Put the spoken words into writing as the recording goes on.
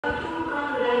Chúng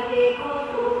con là thầy cô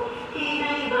phụ, khi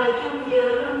nay và trong giờ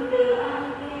lâm tử.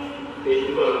 Amen.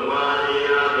 Kính mừng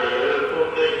Maria, đầy ơn phúc,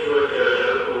 Đức Chúa Trời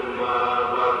ở cùng bà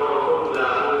có phúc là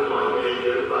hơn mọi người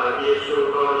nữ, và Giêsu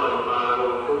con lòng bà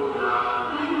gồm phúc là.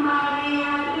 Thánh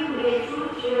Maria, Đức Mẹ Chúa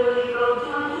Trời, cầu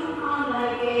cho chúng con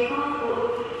là thầy cô phụ,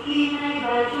 khi nay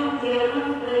và trong giờ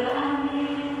lâm tử. Amen.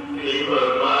 Kính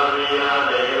mừng Maria,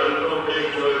 đầy ơn phúc, Đức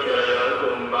Chúa Trời ở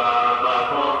cùng bà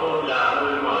có phúc là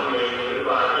hơn mọi người nữ,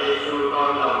 và Giêsu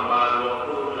con lòng bà gồm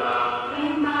phúc là.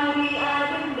 Thánh Maria,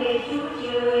 Đức Mẹ Chúa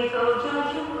Trời, cầu cho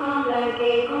chúng con là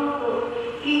thầy cô phụ,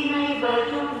 khi nay và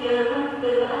trong giờ lâm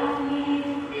tử. Amen.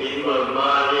 Kính mừng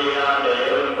Maria, đầy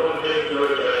ơn phúc, Đức Chúa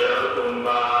Trời ở cùng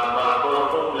bà có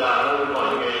phúc là hơn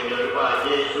mọi người nữ, và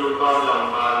Giêsu con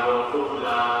lòng bà gồm phúc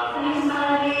là. Thánh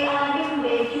Maria, Đức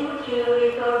Mẹ Chúa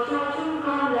Trời, cầu cho chúng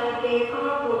con là thầy cô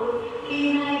phụ,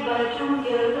 khi nay và trong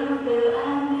giờ lâm tử.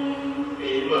 Amen.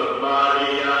 Kính mừng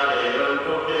Maria, đầy ơn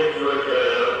phúc, Đức Chúa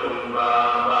Trời ở cùng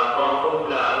bà có phúc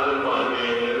là hơn mọi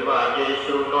người nữ, và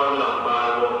Giêsu con lòng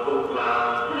bà gồm phúc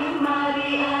là. Thánh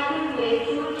Maria, Đức Mẹ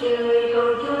Chúa Trời,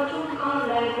 cầu cho chúng con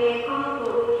là thầy cô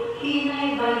phụ, khi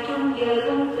nay và trong giờ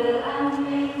lâm tử.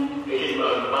 Amen. Kính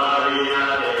mừng Maria,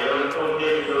 đầy ơn phúc,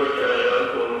 Đức Chúa Trời ở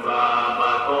cùng bà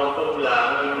có phúc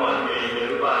là hơn mọi người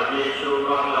nữ, và Giêsu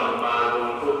con lòng bà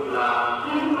gồm phúc là.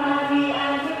 Thánh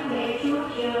Maria, Đức Mẹ Chúa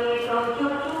Trời, cầu cho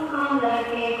chúng con là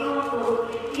thầy cô phụ,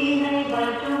 khi nay và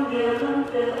trong giờ lâm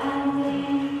tử.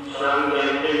 Amen. Sáng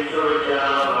danh Đức Chúa Cha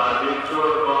và Đức Chúa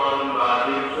Con và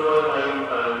Đức Chúa Thánh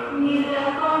Thần. Như đã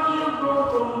có trước vô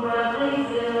cùng và bây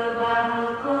giờ và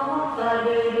hằng có và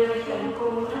đời đời chẳng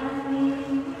cùng. Amen.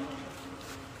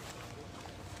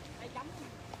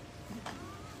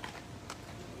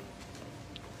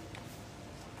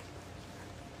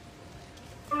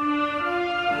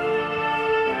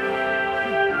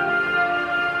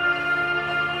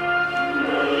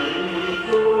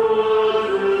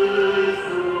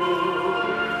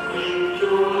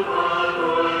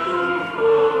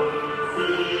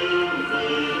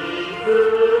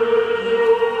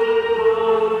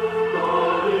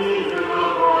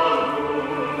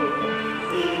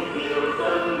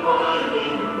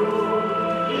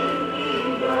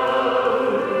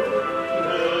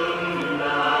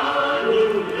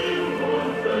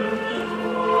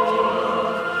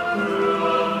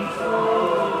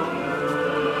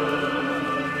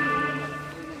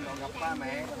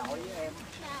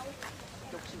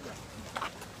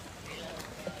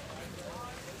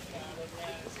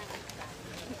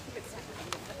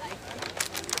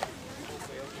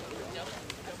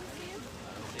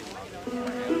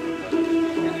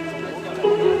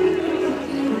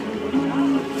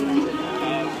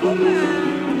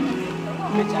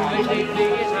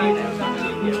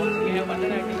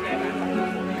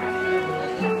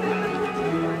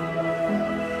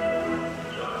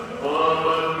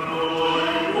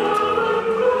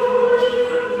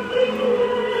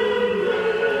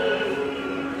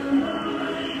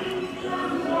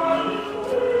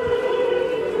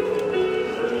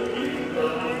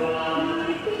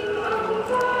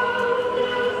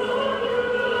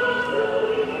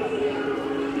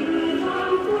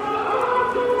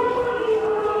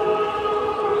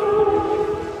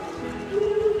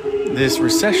 This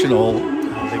Recessional,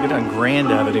 they go down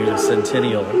Grand Ave to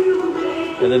Centennial,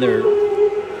 and then they're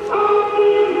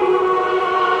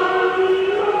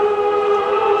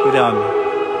go down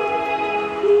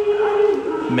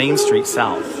Main Street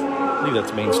South. I believe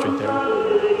that's Main Street there.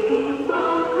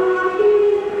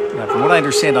 Now, from what I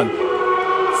understand, on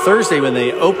Thursday when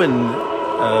they opened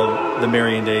the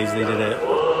Marian Days, they did a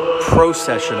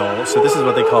processional. So this is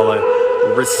what they call a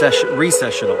recessional,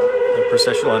 a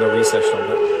processional and a recessional,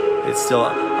 but it's still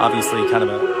obviously kind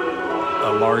of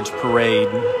a large parade.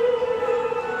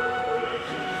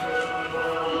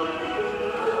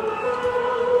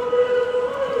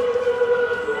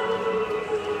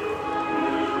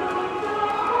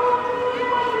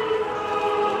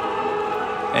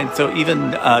 And so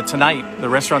even tonight, the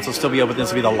restaurants will still be open.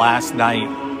 This will be the last night.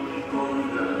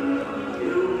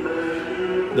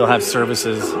 They'll have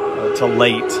services till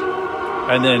late.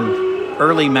 And then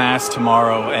early mass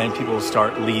tomorrow, and people will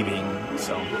start leaving.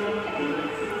 So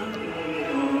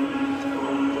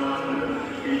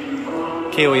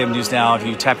KOAM News Now. If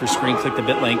you tap your screen, click the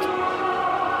bit link.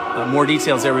 More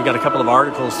details there. We've got a couple of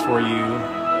articles for you.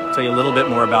 Tell you a little bit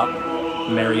more about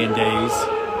Marian Days,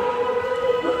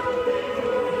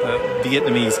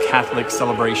 Vietnamese Catholic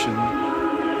celebration.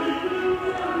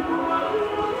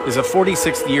 It's the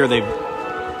 46th year they've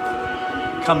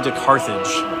come to Carthage.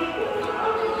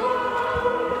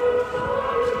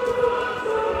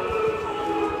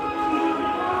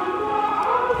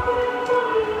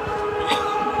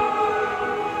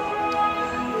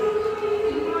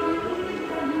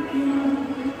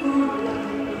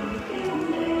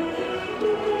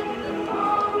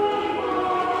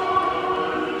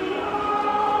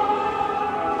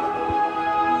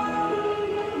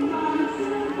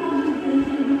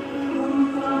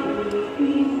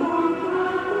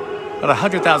 About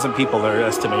 100,000 people they're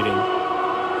estimating.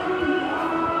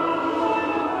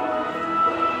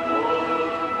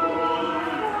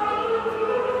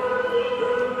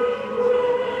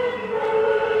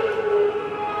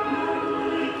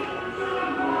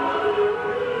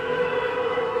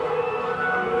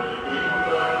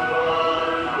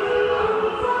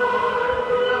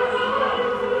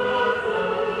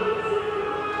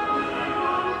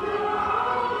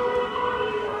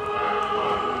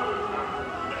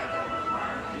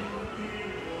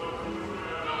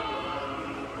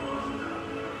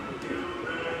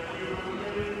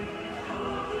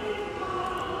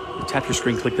 Tap your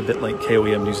screen, click the bit link,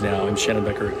 KOEM News Now. I'm Shannon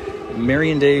Becker.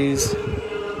 Marian Days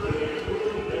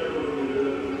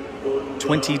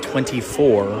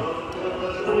 2024.